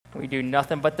We do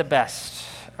nothing but the best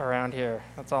around here.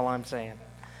 That's all I'm saying.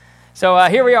 So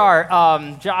here we are,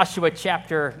 Joshua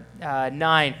chapter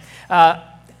 9.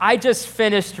 I just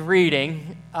finished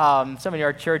reading, somebody in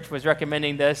our church was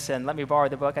recommending this, and let me borrow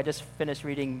the book. I just finished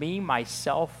reading Me,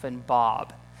 Myself, and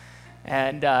Bob.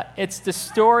 And it's the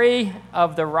story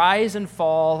of the rise and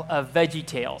fall of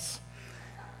VeggieTales.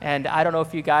 And I don't know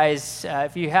if you guys,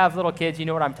 if you have little kids, you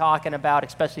know what I'm talking about,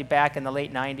 especially back in the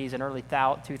late 90s and early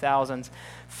 2000s.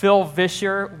 Phil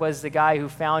Vischer was the guy who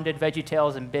founded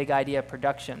VeggieTales and Big Idea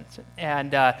Productions.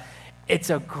 And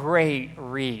it's a great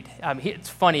read. It's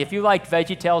funny. If you liked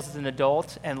VeggieTales as an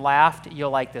adult and laughed, you'll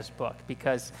like this book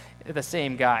because the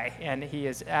same guy, and he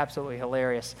is absolutely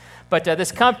hilarious. But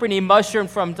this company mushroomed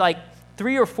from like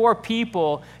 3 or 4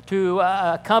 people to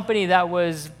a company that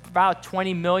was about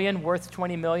 $20 million, worth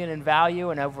 $20 million in value,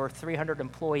 and over 300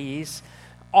 employees,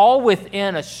 all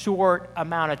within a short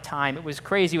amount of time. It was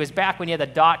crazy. It was back when you had the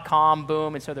dot-com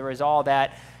boom, and so there was all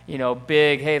that,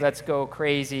 big, hey, let's go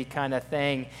crazy kind of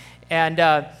thing.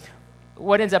 And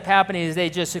what ends up happening is they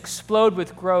just explode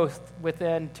with growth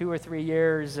within 2 or 3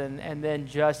 years, and then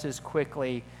just as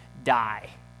quickly die.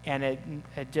 And it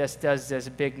just does this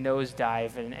big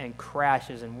nosedive and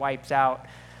crashes and wipes out.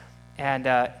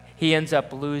 And he ends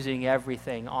up losing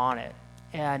everything on it.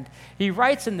 And he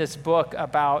writes in this book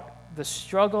about the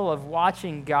struggle of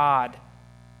watching God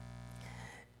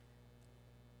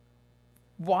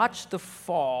watch the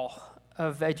fall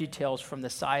of VeggieTales from the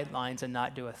sidelines and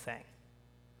not do a thing.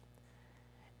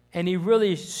 And he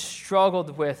really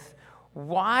struggled with,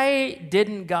 why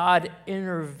didn't God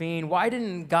intervene? Why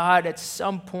didn't God at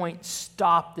some point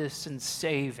stop this and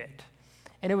save it?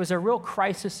 And it was a real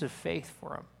crisis of faith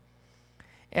for him.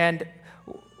 And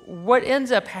what ends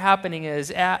up happening is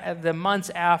the months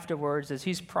afterwards, as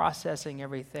he's processing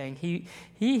everything,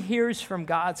 he hears from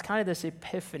God's kind of this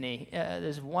epiphany,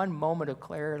 this one moment of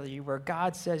clarity where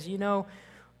God says,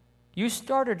 you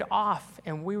started off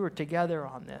and we were together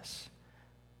on this,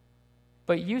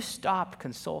 but you stopped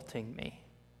consulting me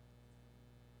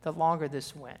the longer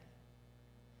this went.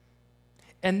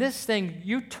 And this thing,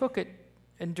 you took it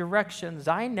in directions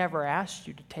I never asked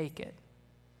you to take it.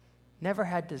 Never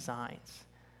had designs.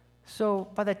 So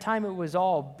by the time it was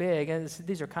all big, and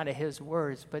these are kind of his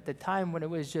words, but the time when it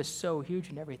was just so huge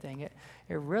and everything, it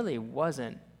really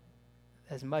wasn't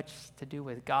as much to do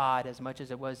with God as much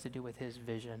as it was to do with his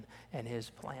vision and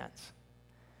his plans.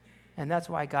 And that's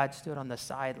why God stood on the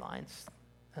sidelines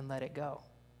and let it go,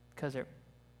 because it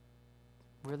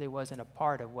really wasn't a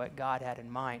part of what God had in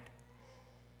mind.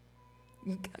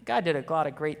 God did a lot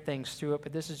of great things through it,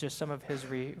 but this is just some of his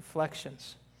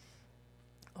reflections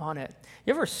on it.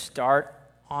 You ever start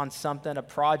on something, a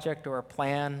project or a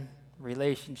plan,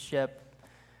 relationship,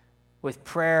 with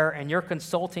prayer, and you're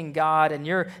consulting God, and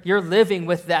you're living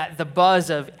with the buzz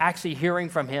of actually hearing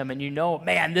from him, and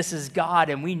man, this is God,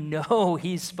 and we know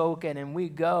he's spoken, and we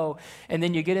go, and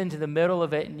then you get into the middle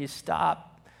of it, and you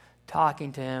stop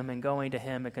talking to him and going to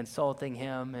him and consulting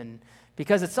him, and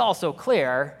because it's all so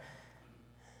clear,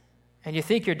 and you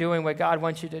think you're doing what God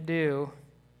wants you to do,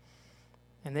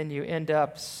 and then you end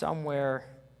up somewhere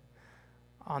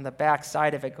on the back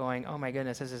side of it going, oh my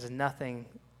goodness, this is nothing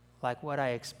like what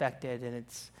I expected, and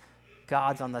it's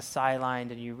God's on the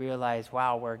sideline, and you realize,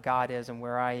 wow, where God is and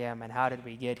where I am, and how did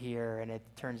we get here, and it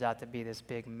turns out to be this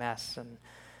big mess. And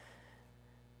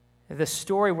the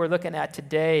story we're looking at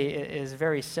today is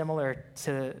very similar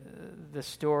to the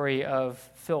story of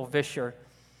Phil Vischer.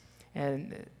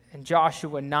 And in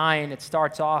Joshua 9, it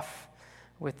starts off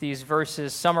with these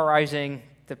verses summarizing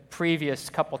the previous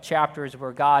couple chapters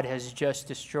where God has just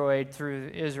destroyed, through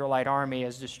the Israelite army,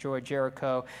 has destroyed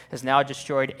Jericho, has now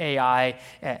destroyed Ai,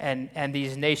 and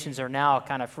these nations are now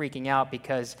kind of freaking out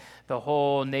because the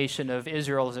whole nation of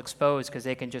Israel is exposed because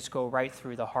they can just go right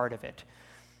through the heart of it.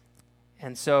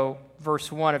 And so, verse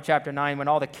 1 of chapter 9, when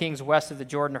all the kings west of the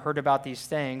Jordan heard about these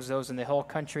things, those in the hill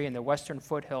country and the western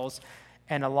foothills,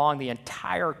 and along the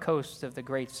entire coast of the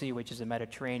Great Sea, which is the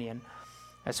Mediterranean,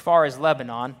 as far as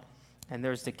Lebanon, and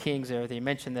there's the kings there. They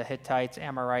mentioned the Hittites,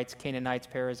 Amorites, Canaanites,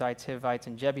 Perizzites, Hivites,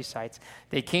 and Jebusites.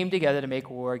 They came together to make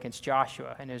war against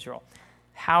Joshua and Israel.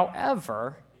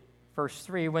 However, verse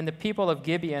 3, when the people of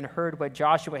Gibeon heard what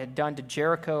Joshua had done to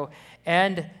Jericho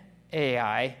and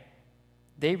Ai,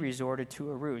 they resorted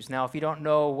to a ruse. Now, if you don't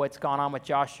know what's gone on with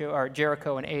Joshua or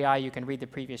Jericho and Ai, you can read the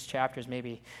previous chapters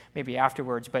maybe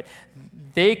afterwards. But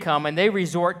they come and they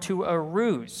resort to a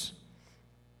ruse.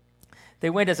 They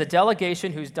went as a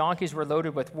delegation whose donkeys were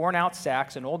loaded with worn-out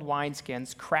sacks and old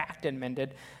wineskins, cracked and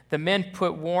mended. The men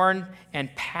put worn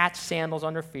and patched sandals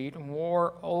on their feet and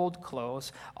wore old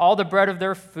clothes. All the bread of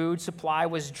their food supply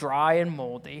was dry and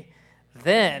moldy.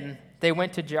 Then they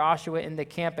went to Joshua in the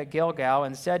camp at Gilgal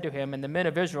and said to him and the men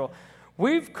of Israel,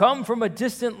 "We've come from a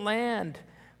distant land,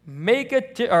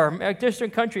 a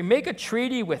distant country. Make a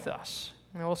treaty with us."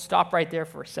 And we'll stop right there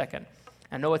for a second.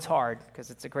 I know it's hard because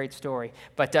it's a great story,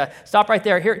 but stop right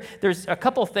there. Here, there's a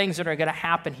couple things that are going to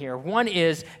happen here. One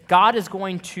is God is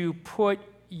going to put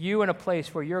you in a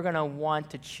place where you're going to want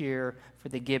to cheer for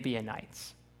the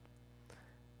Gibeonites,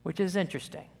 which is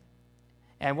interesting.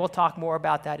 And we'll talk more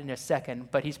about that in a second,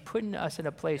 but he's putting us in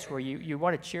a place where you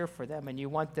want to cheer for them and you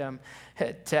want them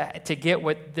to get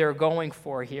what they're going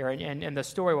for here, and the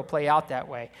story will play out that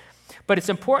way. But it's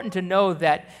important to know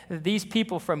that these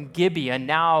people from Gibeon,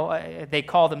 now they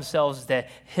call themselves the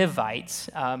Hivites.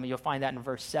 You'll find that in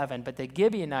verse 7. But the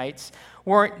Gibeonites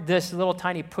weren't this little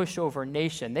tiny pushover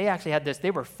nation. They actually had this.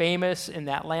 They were famous in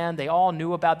that land. They all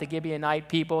knew about the Gibeonite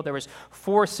people. There was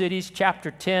 4 cities. Chapter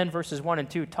 10, verses 1 and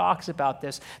 2 talks about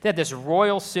this. They had this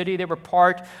royal city. They were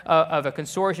part of a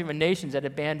consortium of nations that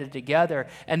had banded together.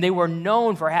 And they were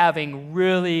known for having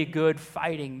really good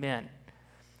fighting men.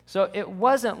 So it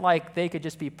wasn't like they could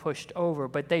just be pushed over,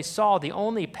 but they saw the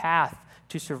only path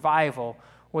to survival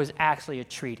was actually a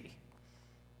treaty.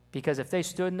 Because if they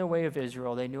stood in the way of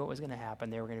Israel, they knew what was going to happen.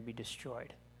 They were going to be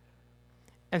destroyed.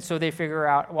 And so they figure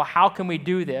out, well, how can we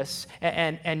do this?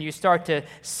 And you start to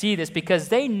see this because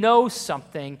they know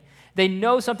something. They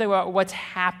know something about what's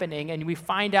happening, and we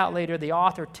find out later, the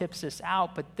author tips this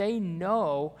out, but they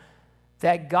know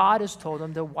that God has told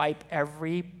them to wipe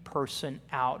every person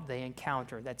out they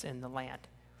encounter that's in the land.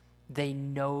 They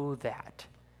know that.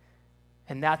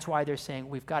 And that's why they're saying,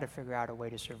 we've got to figure out a way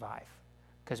to survive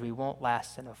because we won't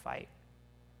last in a fight.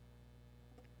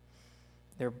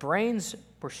 Their brains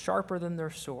were sharper than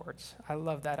their swords. I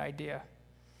love that idea.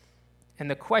 And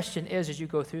the question is, as you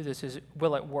go through this, is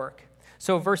will it work?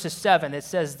 So verses 7, it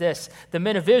says this, the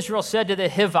men of Israel said to the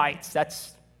Hivites,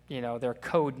 that's, their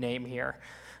code name here,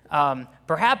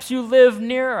 perhaps you live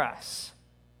near us.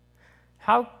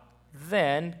 How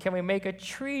then can we make a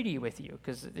treaty with you?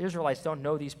 Because the Israelites don't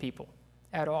know these people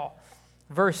at all.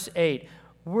 Verse 8,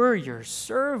 we're your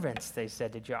servants, they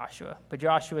said to Joshua. But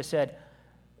Joshua said,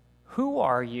 who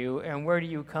are you and where do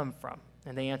you come from?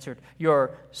 And they answered,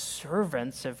 your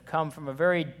servants have come from a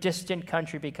very distant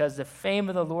country because the fame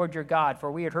of the Lord your God,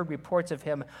 for we had heard reports of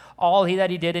him, all that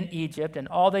he did in Egypt, and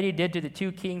all that he did to the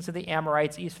 2 kings of the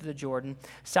Amorites east of the Jordan,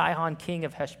 Sihon king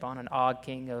of Heshbon, and Og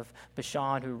king of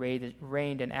Bashan, who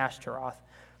reigned in Ashtaroth.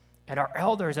 And our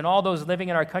elders and all those living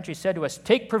in our country said to us,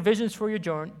 take provisions for your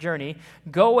journey,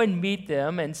 go and meet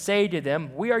them, and say to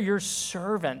them, we are your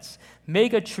servants,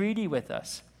 make a treaty with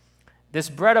us. This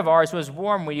bread of ours was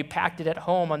warm when you packed it at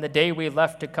home on the day we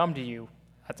left to come to you.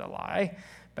 That's a lie.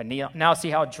 But now see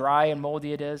how dry and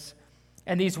moldy it is.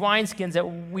 And these wineskins that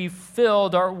we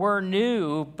filled were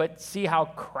new, but see how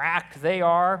cracked they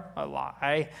are. A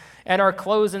lie. And our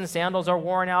clothes and sandals are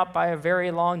worn out by a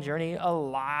very long journey. A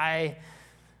lie.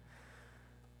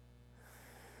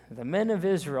 The men of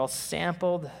Israel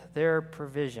sampled their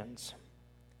provisions,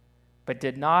 but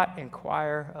did not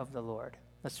inquire of the Lord.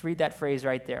 Let's read that phrase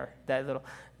right there.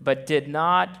 But did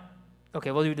not,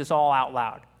 okay, we'll do this all out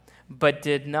loud. But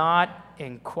did not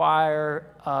inquire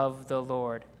of the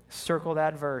Lord. Circle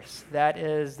that verse. That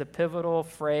is the pivotal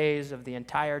phrase of the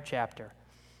entire chapter.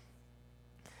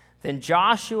 Then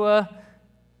Joshua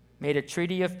made a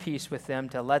treaty of peace with them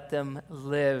to let them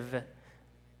live,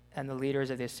 and the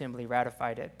leaders of the assembly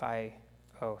ratified it by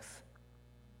oath.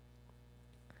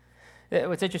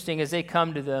 What's interesting is they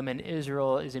come to them, and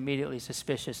Israel is immediately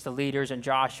suspicious, the leaders and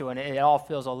Joshua, and it all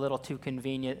feels a little too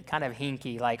convenient, kind of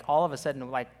hinky. Like, all of a sudden,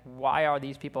 like, why are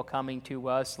these people coming to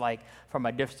us, like, from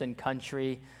a distant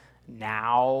country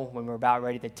now when we're about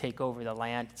ready to take over the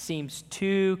land? It seems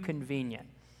too convenient.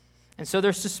 And so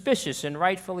they're suspicious, and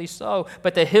rightfully so.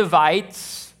 But the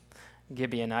Hivites,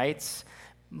 Gibeonites,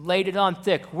 laid it on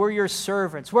thick. We're your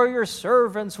servants. We're your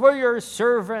servants. We're your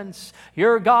servants.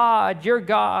 Your God, your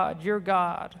God, your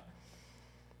God.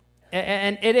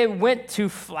 And it went to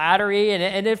flattery,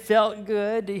 and it felt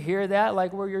good to hear that,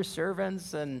 like, we're your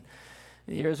servants. And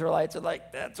the Israelites are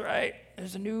like, that's right.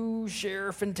 There's a new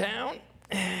sheriff in town.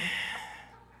 I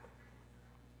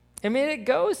mean, it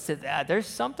goes to that. There's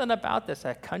something about this,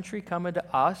 a country coming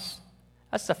to us.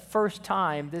 That's the first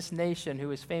time this nation,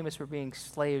 who is famous for being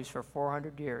slaves for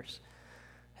 400 years,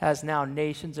 has now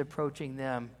nations approaching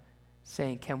them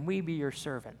saying, can we be your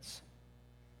servants?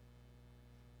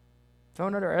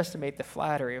 Don't underestimate the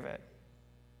flattery of it.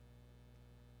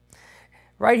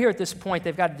 right here at this point,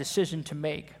 they've got a decision to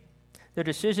make. Their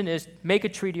decision is make a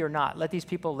treaty or not. Let these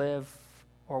people live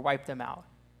or wipe them out.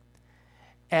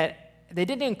 And they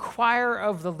didn't inquire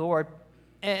of the Lord.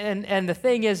 And the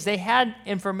thing is, they had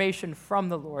information from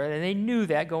the Lord, and they knew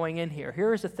that going in here.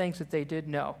 Here's the things that they did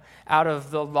know out of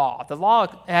the law. The law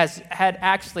had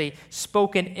actually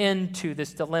spoken into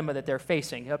this dilemma that they're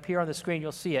facing. Up here on the screen,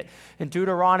 you'll see it. In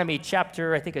Deuteronomy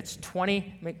chapter, I think it's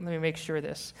 20. Let me make sure of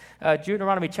this.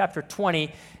 Deuteronomy chapter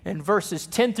 20, in verses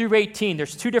 10 through 18.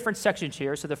 There's two different sections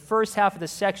here. So the first half of the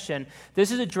section,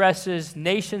 this addresses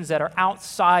nations that are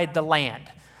outside the land.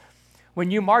 When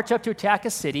you march up to attack a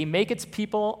city, make its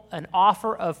people an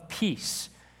offer of peace.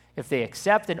 If they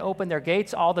accept and open their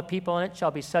gates, all the people in it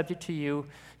shall be subject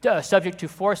to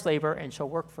forced labor and shall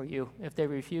work for you. If they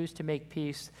refuse to make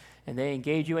peace and they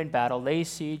engage you in battle, lay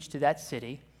siege to that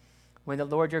city. When the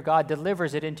Lord your God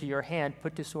delivers it into your hand,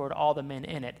 put to sword all the men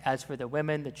in it. As for the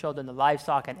women, the children, the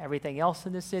livestock, and everything else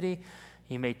in the city,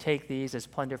 you may take these as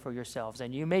plunder for yourselves.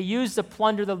 And you may use the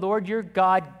plunder the Lord your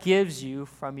God gives you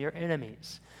from your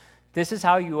enemies. This is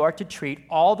how you are to treat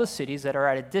all the cities that are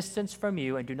at a distance from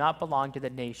you and do not belong to the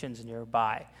nations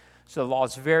nearby. So the law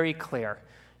is very clear.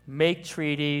 Make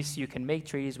treaties. You can make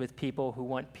treaties with people who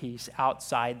want peace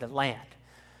outside the land.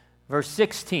 Verse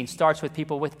 16 starts with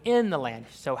people within the land.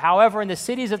 So, however, in the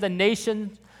cities of the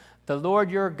nation the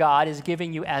Lord your God is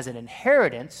giving you as an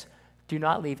inheritance, do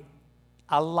not leave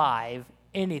alive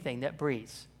anything that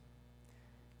breathes.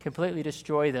 Completely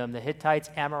destroy them, the Hittites,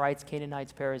 Amorites,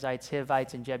 Canaanites, Perizzites,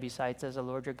 Hivites, and Jebusites, as the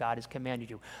Lord your God has commanded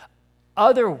you.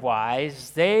 Otherwise,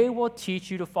 they will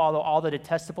teach you to follow all the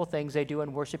detestable things they do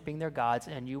in worshiping their gods,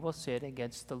 and you will sin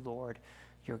against the Lord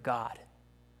your God.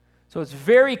 So it's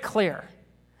very clear.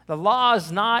 The law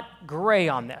is not gray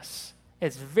on this.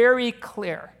 It's very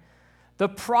clear. The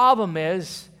problem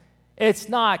is, it's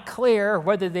not clear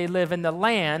whether they live in the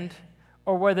land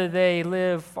or whether they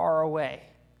live far away.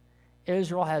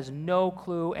 Israel has no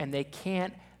clue, and they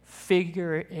can't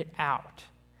figure it out.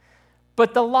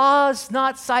 But the law is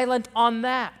not silent on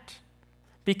that,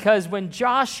 because when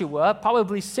Joshua,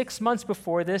 probably 6 months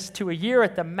before this to a year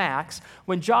at the max,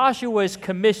 when Joshua was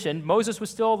commissioned, Moses was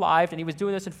still alive, and he was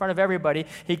doing this in front of everybody.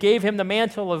 He gave him the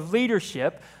mantle of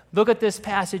leadership. Look at this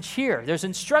passage here. There's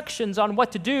instructions on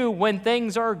what to do when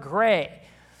things are gray.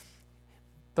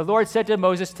 The Lord said to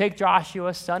Moses, take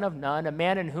Joshua, son of Nun, a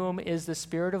man in whom is the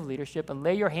spirit of leadership, and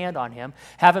lay your hand on him.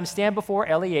 Have him stand before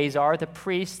Eleazar, the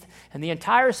priest, and the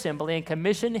entire assembly, and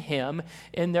commission him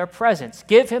in their presence.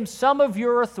 Give him some of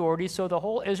your authority so the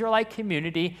whole Israelite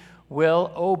community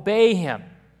will obey him.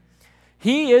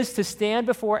 He is to stand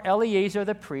before Eleazar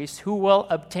the priest, who will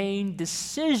obtain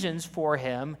decisions for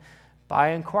him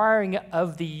by inquiring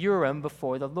of the Urim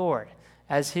before the Lord.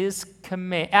 At his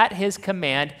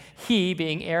command, he,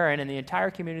 being Aaron, and the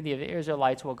entire community of the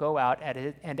Israelites will go out,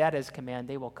 and at his command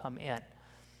they will come in.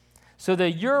 So the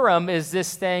Urim is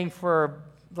this thing, for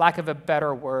lack of a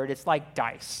better word, it's like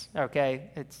dice, okay?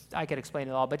 I could explain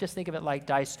it all, but just think of it like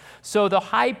dice. So the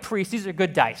high priest, these are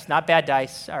good dice, not bad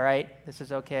dice, all right? This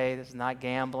is okay. This is not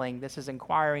gambling. This is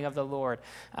inquiring of the Lord.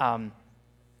 And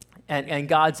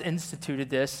God's instituted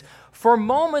this for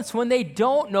moments when they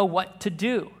don't know what to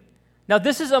do. Now,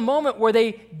 this is a moment where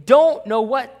they don't know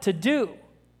what to do.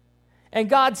 And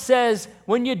God says,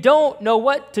 when you don't know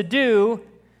what to do,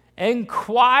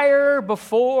 inquire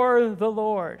before the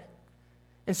Lord.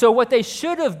 And so what they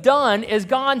should have done is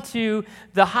gone to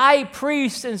the high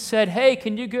priest and said, hey,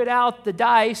 can you get out the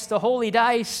dice, the holy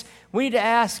dice? We need to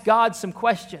ask God some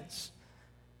questions.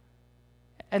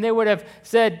 And they would have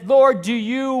said, Lord, do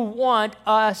you want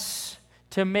us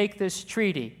to make this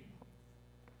treaty?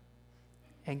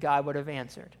 And God would have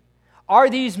answered, are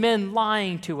these men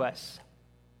lying to us?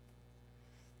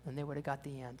 And they would have got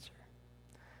the answer.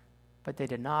 But they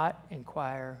did not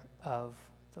inquire of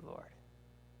the Lord.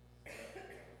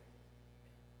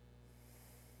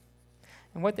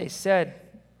 And what they said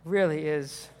really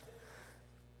is,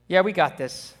 yeah, we got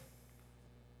this.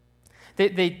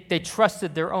 They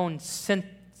trusted their own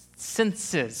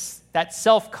senses, that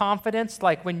self-confidence,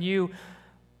 like when you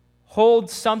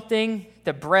hold something,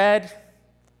 the bread,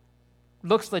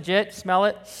 looks legit, smell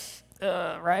it,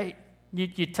 right?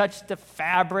 You touch the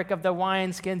fabric of the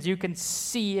wineskins, you can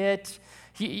see it.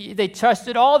 They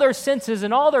trusted all their senses,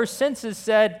 and all their senses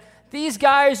said, these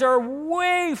guys are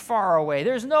way far away.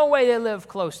 There's no way they live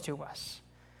close to us.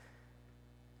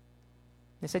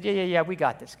 They said, yeah, we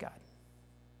got this, God.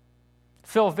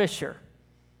 Phil Vischer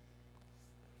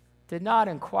did not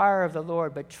inquire of the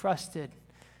Lord, but trusted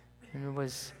and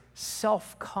was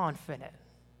self-confident.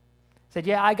 Said,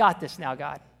 yeah, I got this now,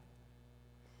 God.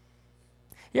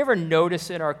 You ever notice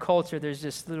in our culture there's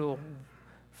this little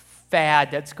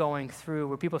fad that's going through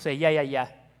where people say, yeah, yeah, yeah.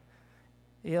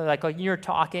 You know, like you're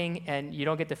talking and you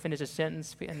don't get to finish a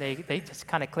sentence, and they just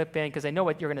kind of clip in because they know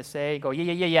what you're going to say. Go, yeah,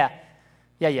 yeah, yeah, yeah,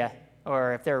 yeah, yeah.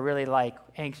 Or if they're really like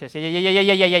anxious, yeah, yeah, yeah, yeah,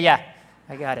 yeah, yeah, yeah, yeah.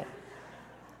 I got it.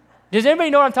 Does anybody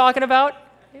know what I'm talking about?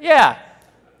 Yeah,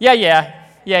 yeah, yeah,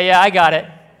 yeah, yeah. I got it.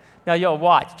 Now you'll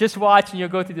watch. Just watch, and you'll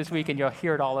go through this week, and you'll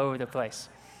hear it all over the place.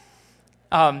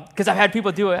 Because I've had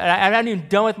people do it, and I'm not even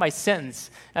done with my sentence.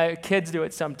 Kids do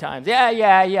it sometimes. Yeah,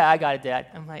 yeah, yeah. I got it, Dad.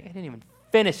 I'm like, I didn't even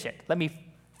finish it. Let me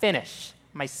finish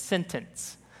my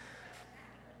sentence.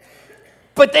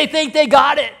 But they think they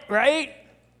got it, right?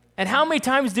 And how many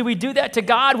times do we do that to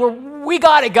God where we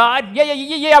got it, God? Yeah, yeah,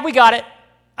 yeah, yeah, we got it.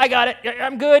 I got it.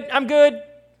 I'm good. I'm good.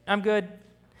 I'm good.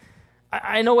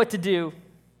 I know what to do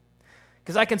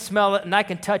because I can smell it and I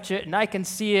can touch it and I can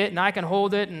see it and I can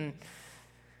hold it and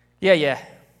yeah, yeah,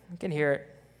 I can hear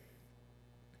it.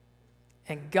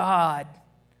 And God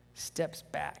steps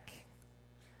back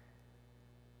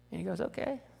and he goes,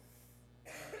 okay.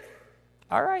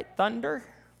 All right, thunder.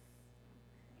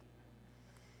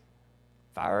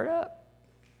 Fire it up.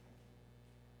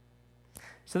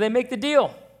 So they make the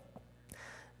deal.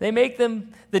 They make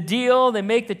the deal. They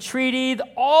make the treaty.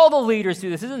 All the leaders do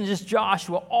this. This isn't just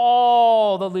Joshua.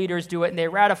 All the leaders do it, and they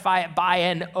ratify it by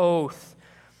an oath.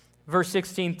 Verse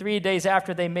 16, 3 days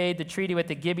after they made the treaty with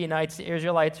the Gibeonites, the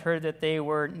Israelites heard that they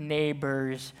were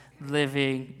neighbors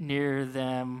living near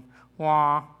them.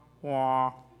 Wah,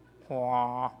 wah,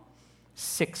 wah.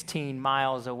 16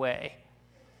 miles away.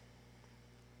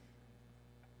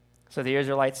 So the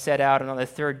Israelites set out, and on the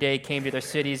third day came to their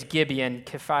cities, Gibeon,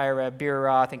 Kephirah,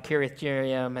 Beeroth, and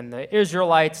Kiriath-Jearim. And the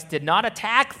Israelites did not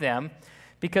attack them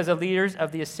because the leaders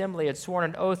of the assembly had sworn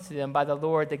an oath to them by the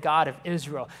Lord, the God of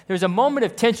Israel. There's a moment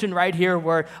of tension right here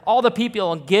where all the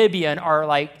people in Gibeon are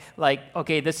like,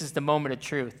 okay, this is the moment of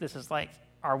truth. This is like,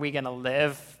 are we going to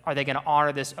live? Are they going to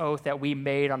honor this oath that we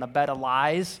made on a bed of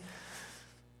lies?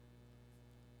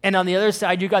 And on the other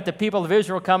side, you got the people of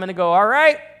Israel coming to go, all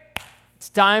right, it's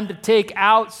time to take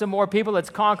out some more people. Let's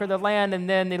conquer the land. And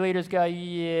then the leaders go,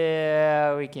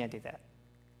 yeah, we can't do that.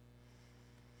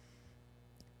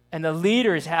 And the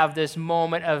leaders have this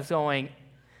moment of going,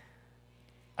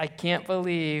 I can't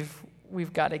believe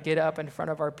we've got to get up in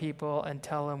front of our people and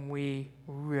tell them we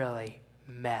really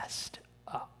messed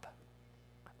up.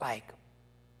 Like,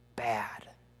 bad.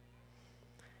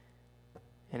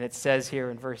 And it says here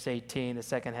in verse 18, the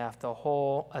second half, the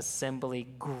whole assembly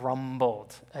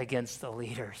grumbled against the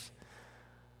leaders.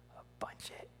 A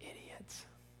bunch of idiots.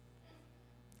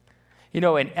 You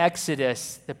know, in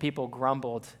Exodus, the people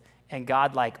grumbled, and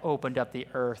God opened up the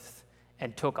earth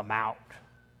and took them out.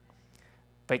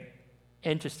 But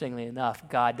interestingly enough,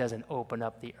 God doesn't open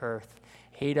up the earth.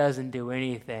 He doesn't do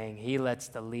anything. He lets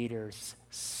the leaders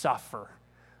suffer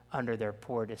under their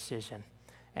poor decision.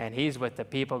 And he's with the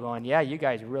people going, yeah, you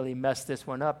guys really messed this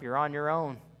one up. You're on your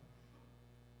own.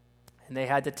 And they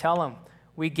had to tell him,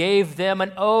 we gave them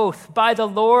an oath by the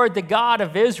Lord, the God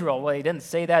of Israel. Well, he didn't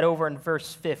say that over in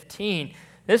verse 15.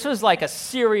 This was like a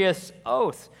serious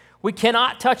oath. We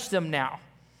cannot touch them now.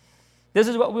 This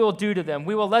is what we will do to them.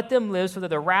 We will let them live so that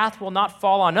the wrath will not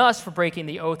fall on us for breaking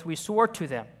the oath we swore to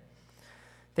them.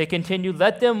 They continued,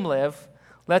 let them live.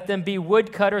 Let them be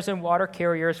woodcutters and water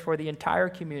carriers for the entire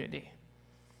community.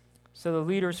 So the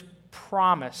leader's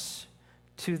promise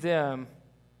to them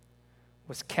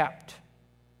was kept.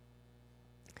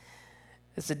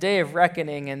 It's a day of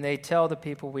reckoning, and they tell the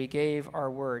people, we gave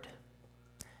our word.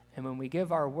 And when we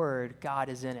give our word, God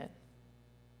is in it.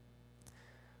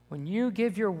 When you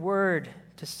give your word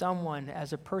to someone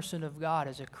as a person of God,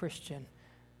 as a Christian,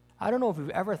 I don't know if you've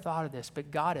ever thought of this,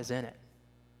 but God is in it.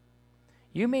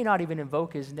 You may not even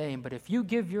invoke his name, but if you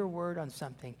give your word on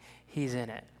something, he's in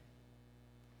it.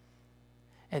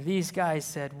 And these guys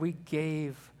said, we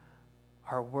gave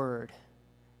our word.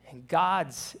 And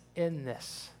God's in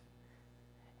this.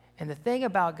 And the thing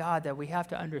about God that we have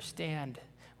to understand,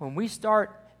 when we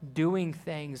start doing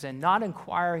things and not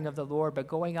inquiring of the Lord, but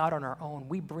going out on our own,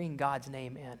 we bring God's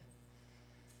name in,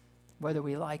 whether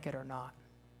we like it or not.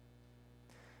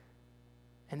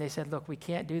 And they said, look, we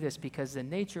can't do this because the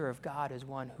nature of God is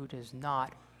one who does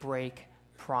not break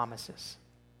promises.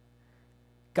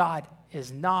 God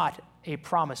is not a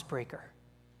promise breaker.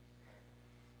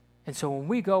 And so when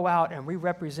we go out and we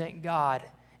represent God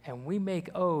and we make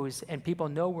oaths and people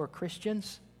know we're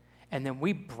Christians and then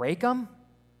we break them,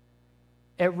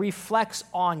 it reflects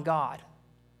on God.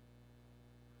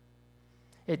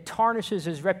 It tarnishes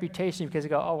his reputation because they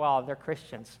go, oh, wow, they're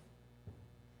Christians.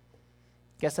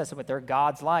 Guess that's what their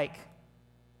God's like.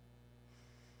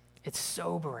 It's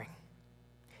sobering.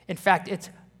 In fact, it's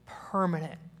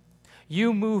permanent.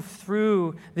 You move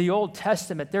through the Old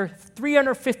Testament. They're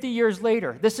 350 years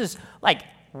later. This is like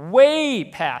way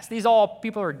past. These all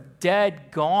people are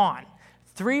dead, gone.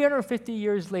 350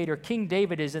 years later, King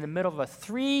David is in the middle of a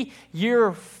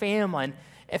 3-year famine,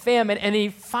 and he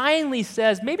finally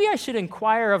says, maybe I should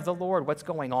inquire of the Lord what's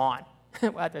going on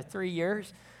after 3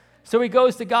 years. So he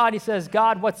goes to God. He says,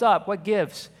 God, what's up? What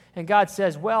gives? And God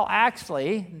says, well,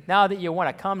 actually, now that you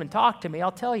want to come and talk to me,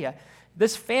 I'll tell you.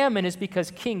 This famine is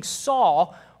because King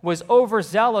Saul was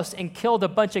overzealous and killed a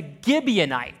bunch of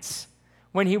Gibeonites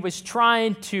when he was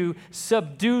trying to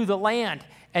subdue the land.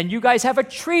 And you guys have a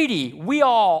treaty. We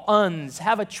all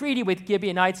have a treaty with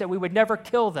Gibeonites that we would never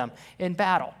kill them in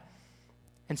battle.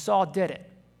 And Saul did it.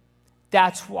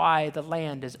 That's why the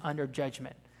land is under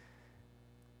judgment.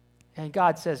 And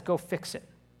God says, go fix it.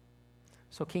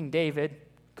 So King David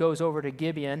goes over to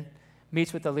Gibeon,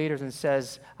 meets with the leaders and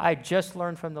says, I just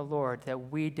learned from the Lord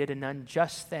that we did an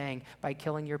unjust thing by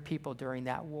killing your people during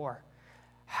that war.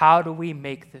 How do we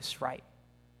make this right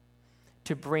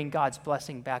to bring God's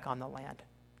blessing back on the land?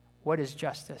 What is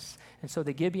justice? And so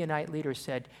the Gibeonite leaders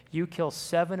said, you kill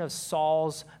 7 of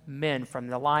Saul's men from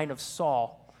the line of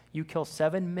Saul. You kill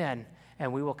 7 men,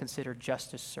 and we will consider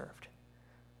justice served.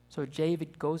 So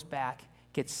David goes back,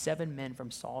 gets 7 men from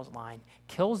Saul's line,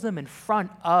 kills them in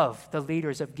front of the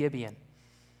leaders of Gibeon,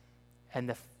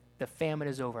 and the famine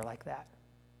is over like that.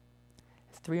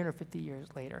 It's 350 years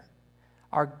later.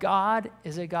 Our God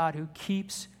is a God who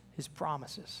keeps his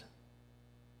promises.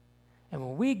 And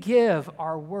when we give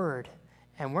our word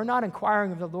and we're not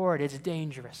inquiring of the Lord, it's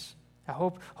dangerous.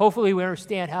 Hopefully we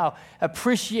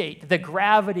appreciate the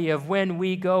gravity of when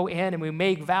we go in and we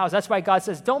make vows. That's why God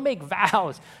says, don't make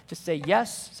vows. Just say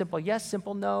yes,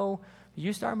 simple no.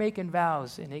 You start making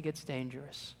vows and it gets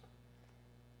dangerous.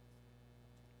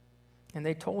 And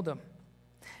they told him.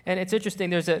 And it's interesting,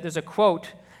 there's a quote,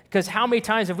 because how many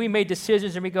times have we made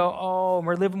decisions and we go, oh, and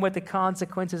we're living with the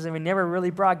consequences and we never really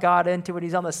brought God into it.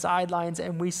 He's on the sidelines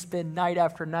and we spend night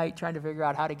after night trying to figure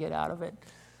out how to get out of it.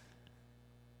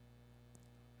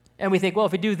 And we think, well,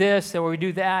 if we do this or we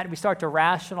do that, we start to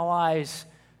rationalize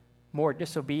more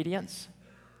disobedience.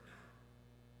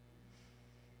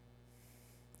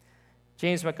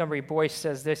 James Montgomery Boyce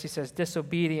says this. He says,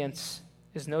 disobedience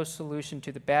is no solution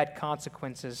to the bad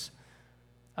consequences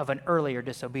of an earlier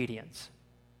disobedience.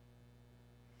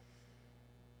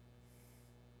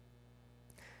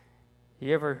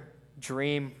 You ever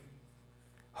dream,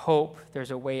 hope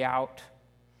there's a way out?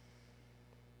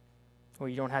 Where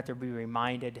you don't have to be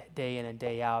reminded day in and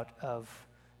day out of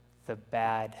the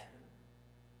bad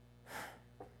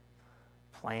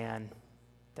plan,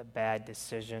 the bad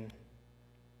decision.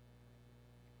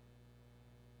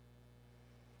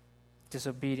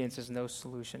 Disobedience is no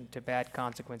solution to bad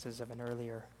consequences of an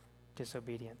earlier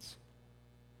disobedience.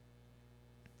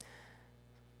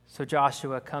 So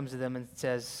Joshua comes to them and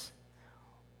says,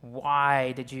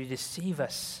 why did you deceive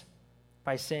us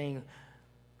by saying,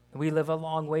 we live a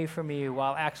long way from you,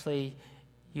 while actually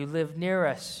you live near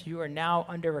us? You are now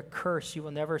under a curse. You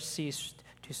will never cease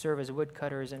to serve as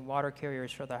woodcutters and water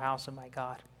carriers for the house of my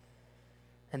God.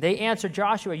 And they answered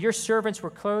Joshua, your servants were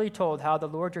clearly told how the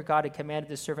Lord your God had commanded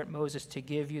the servant Moses to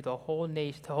give you the whole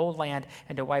land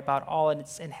and to wipe out all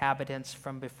its inhabitants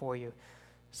from before you.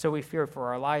 So we fear for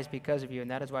our lives because of you,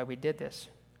 and that is why we did this.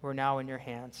 We're now in your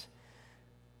hands.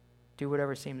 Do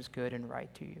whatever seems good and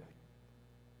right to you.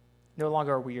 No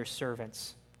longer are we your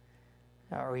servants.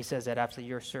 Or he says that absolutely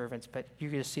your servants, but you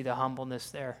can just see the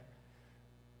humbleness there.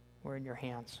 We're in your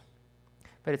hands.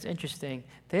 But it's interesting.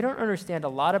 They don't understand a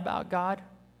lot about God,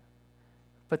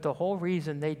 but the whole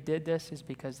reason they did this is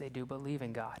because they do believe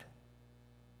in God.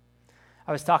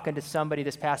 I was talking to somebody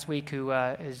this past week who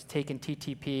is taking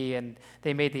TTP, and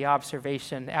they made the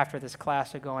observation after this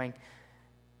class of going,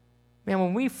 man,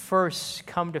 when we first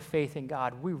come to faith in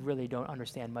God, we really don't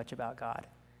understand much about God.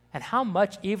 And how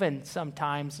much even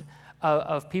sometimes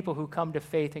of people who come to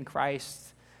faith in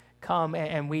Christ come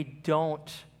and we don't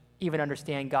even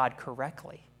understand God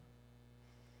correctly.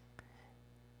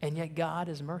 And yet God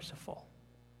is merciful.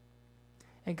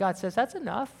 And God says, that's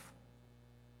enough.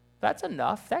 That's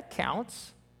enough. That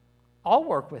counts. I'll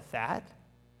work with that.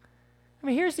 I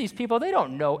mean, here's these people, they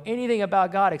don't know anything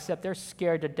about God except they're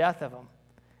scared to death of him.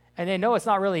 And they know it's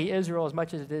not really Israel as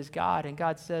much as it is God. And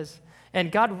God says, and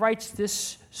God writes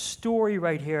this story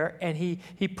right here, and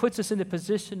he puts us in the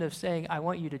position of saying, I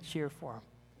want you to cheer for him.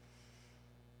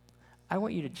 I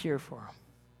want you to cheer for him.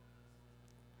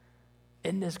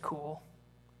 Isn't this cool?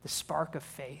 The spark of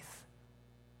faith.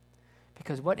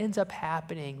 Because what ends up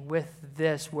happening with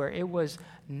this, where it was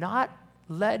not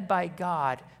led by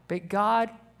God, but God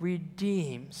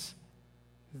redeems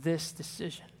this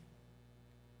decision.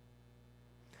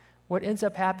 What ends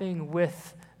up happening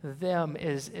with them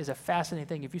is a fascinating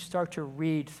thing. If you start to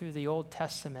read through the Old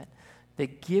Testament, the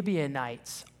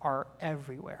Gibeonites are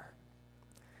everywhere.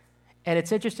 And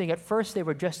it's interesting, at first they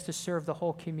were just to serve the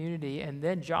whole community, and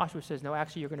then Joshua says, no,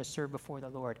 actually you're going to serve before the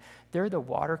Lord. They're the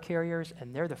water carriers,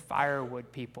 and they're the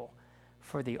firewood people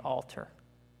for the altar.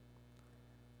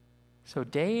 So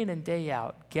day in and day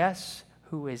out, guess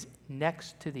who is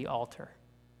next to the altar?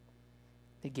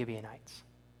 The Gibeonites.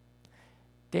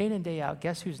 Day in and day out,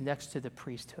 guess who's next to the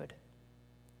priesthood?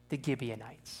 The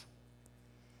Gibeonites.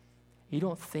 You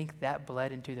don't think that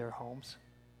bled into their homes?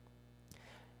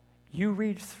 You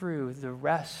read through the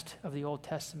rest of the Old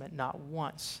Testament, not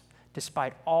once,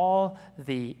 despite all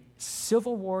the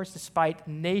civil wars, despite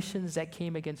nations that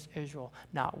came against Israel,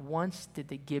 not once did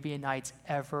the Gibeonites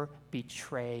ever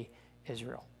betray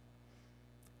Israel.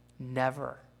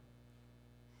 Never.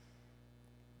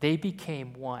 They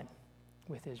became one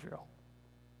with Israel.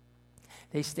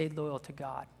 They stayed loyal to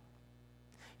God.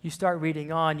 You start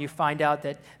reading on, you find out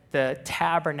that the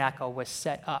tabernacle was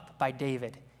set up by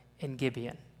David in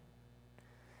Gibeon.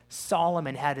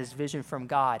 Solomon had his vision from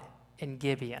God in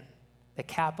Gibeon, the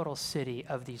capital city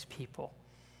of these people.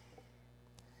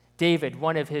 David,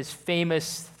 one of his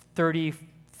famous 30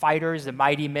 fighters, the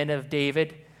mighty men of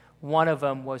David, one of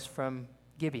them was from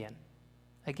Gibeon,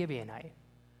 a Gibeonite.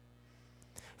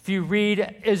 If you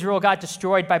read, Israel got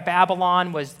destroyed by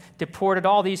Babylon, was deported,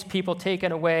 all these people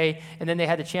taken away, and then they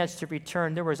had the chance to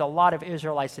return. There was a lot of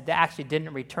Israelites that actually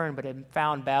didn't return, but had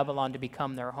found Babylon to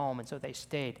become their home, and so they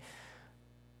stayed.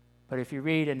 But if you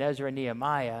read in Ezra and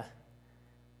Nehemiah,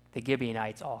 the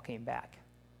Gibeonites all came back.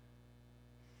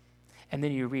 And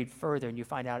then you read further and you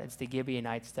find out it's the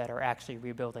Gibeonites that are actually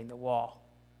rebuilding the wall,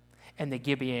 and the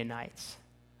Gibeonites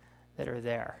that are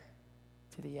there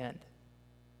to the end.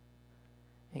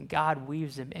 And God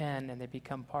weaves them in, and they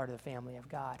become part of the family of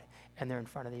God. And they're in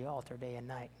front of the altar day and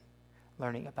night,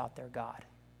 learning about their God.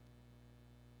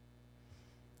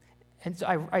 And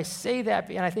so I say that,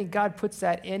 and I think God puts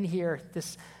that in here.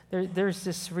 There's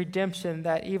this redemption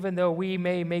that even though we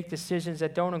may make decisions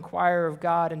that don't inquire of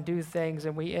God and do things,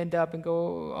 and we end up and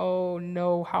go, oh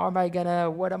no,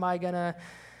 what am I gonna?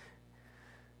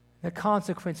 The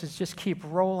consequences just keep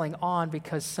rolling on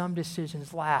because some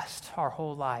decisions last our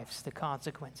whole lives, the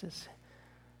consequences.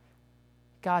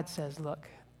 God says, look,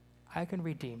 I can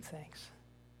redeem things.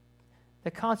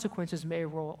 The consequences may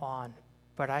roll on,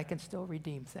 but I can still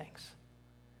redeem things.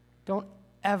 Don't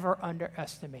ever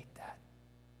underestimate that.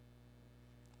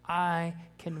 I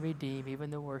can redeem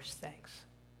even the worst things.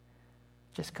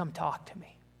 Just come talk to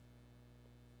me.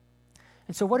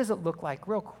 And so what does it look like,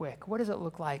 real quick, what does it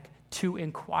look like to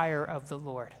inquire of the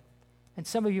Lord? And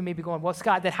some of you may be going, well,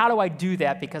 Scott, then how do I do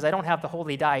that? Because I don't have the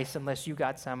holy dice unless you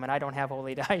got some, and I don't have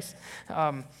holy dice.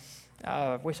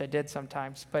 Wish I did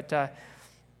sometimes. But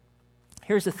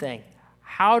here's the thing.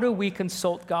 How do we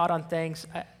consult God on things?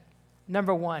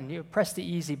 Number one, you press the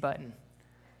easy button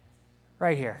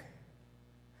right here.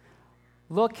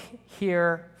 Look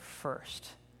here first.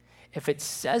 If it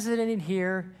says it in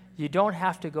here, you don't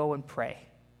have to go and pray.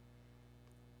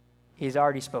 He's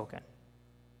already spoken.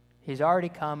 He's already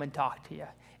come and talked to you.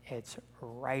 It's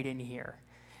right in here.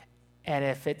 And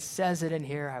if it says it in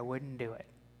here, I wouldn't do it.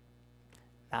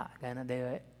 Not gonna do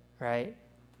it, right?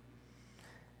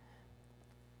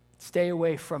 Stay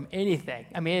away from anything.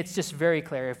 I mean, it's just very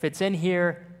clear. If it's in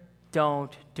here,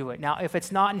 don't do it. Now, if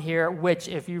it's not in here, which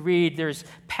if you read, there's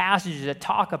passages that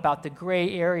talk about the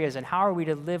gray areas and how are we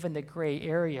to live in the gray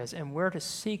areas and where to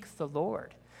seek the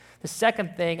Lord. The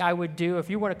second thing I would do if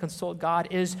you want to consult God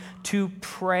is to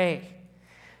pray.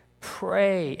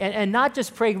 Pray. And not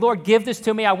just pray, Lord, give this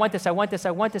to me. I want this, I want this,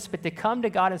 I want this. But to come to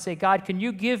God and say, God, can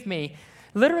you give me?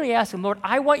 Literally ask him, Lord,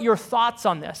 I want your thoughts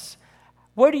on this.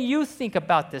 What do you think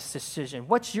about this decision?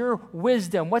 What's your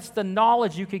wisdom? What's the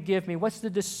knowledge you could give me? What's the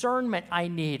discernment I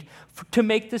need to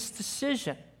make this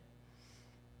decision?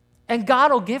 And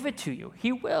God will give it to you.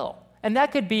 He will. And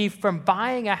that could be from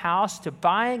buying a house to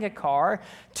buying a car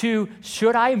to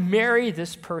should I marry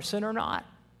this person or not?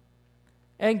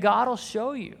 And God will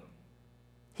show you.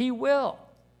 He will.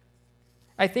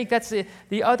 I think that's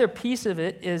the other piece of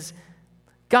it is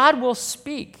God will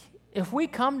speak. If we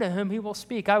come to him, he will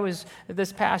speak. I was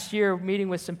this past year meeting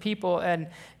with some people,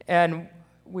 and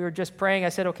we were just praying. I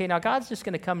said, okay, now God's just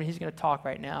going to come and he's going to talk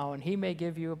right now, and he may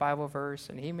give you a Bible verse,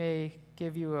 and he may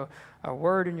give you a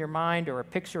word in your mind or a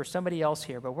picture of somebody else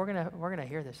here, but we're gonna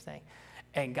hear this thing.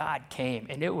 And God came,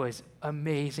 and it was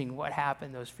amazing what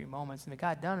happened those few moments. And it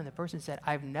got done, and the person said,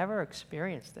 I've never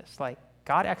experienced this. Like,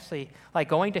 God actually, like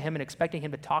going to him and expecting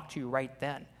him to talk to you right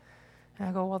then. And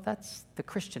I go, well, that's the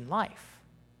Christian life.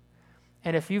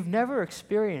 And if you've never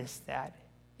experienced that,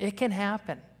 it can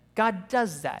happen. God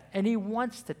does that, and he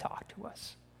wants to talk to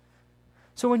us.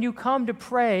 So when you come to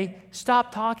pray,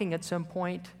 stop talking at some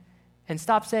point and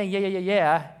stop saying,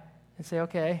 yeah, and say,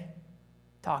 okay,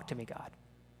 talk to me, God.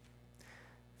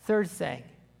 Third thing,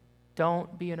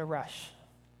 don't be in a rush.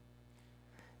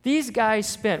 These guys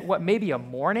spent, maybe a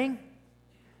morning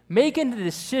making the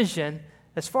decision,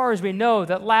 as far as we know,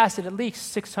 that lasted at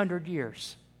least 600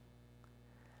 years.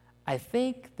 I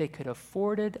think they could have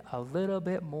afforded a little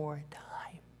bit more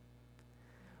time.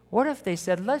 What if they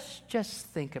said, let's just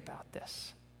think about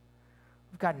this.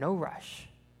 We've got no rush.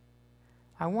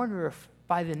 I wonder if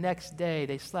by the next day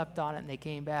they slept on it and they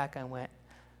came back and went,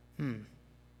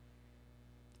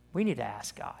 we need to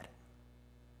ask God.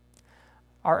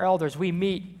 Our elders, we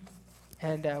meet,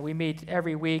 and we meet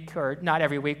every week, or not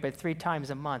every week, but 3 times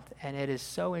a month. And it is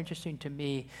so interesting to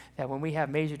me that when we have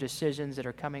major decisions that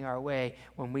are coming our way,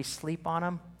 when we sleep on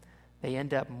them, they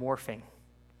end up morphing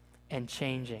and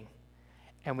changing.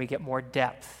 And we get more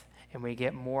depth, and we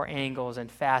get more angles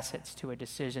and facets to a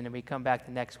decision. And we come back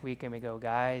the next week and we go,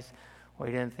 guys, we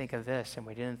didn't think of this, and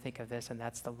we didn't think of this, and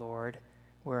that's the Lord.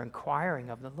 We're inquiring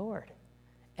of the Lord.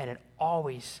 And it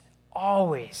always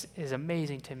is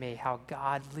amazing to me how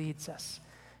God leads us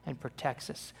and protects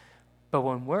us. But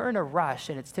when we're in a rush,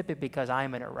 and it's typically because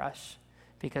I'm in a rush,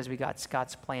 because we got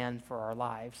Scott's plan for our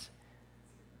lives,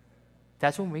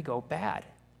 that's when we go bad.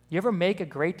 You ever make a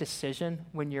great decision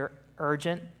when you're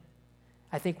urgent?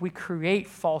 I think we create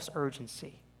false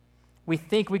urgency. We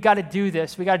think we got to do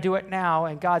this, we got to do it now,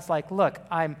 and God's like, look,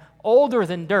 I'm older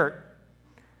than dirt.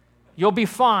 You'll be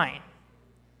fine.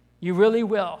 You really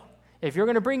will. If you're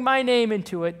going to bring my name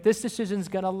into it, this decision's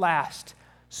going to last.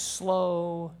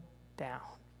 Slow down.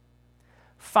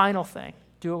 Final thing,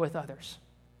 do it with others.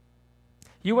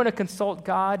 You want to consult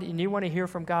God and you want to hear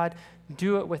from God,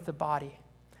 do it with the body.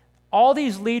 All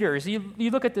these leaders, you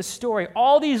look at this story,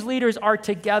 all these leaders are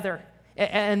together,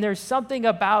 and there's something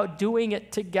about doing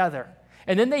it together.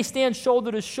 And then they stand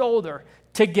shoulder to shoulder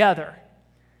together.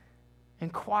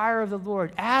 Inquire of the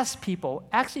Lord. Ask people.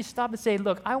 Actually stop and say,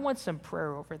 look, I want some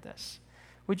prayer over this.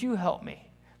 Would you help me?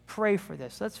 Pray for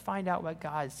this. Let's find out what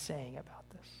God's saying about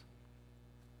this.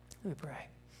 Let me pray.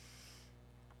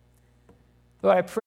 Lord, I pray.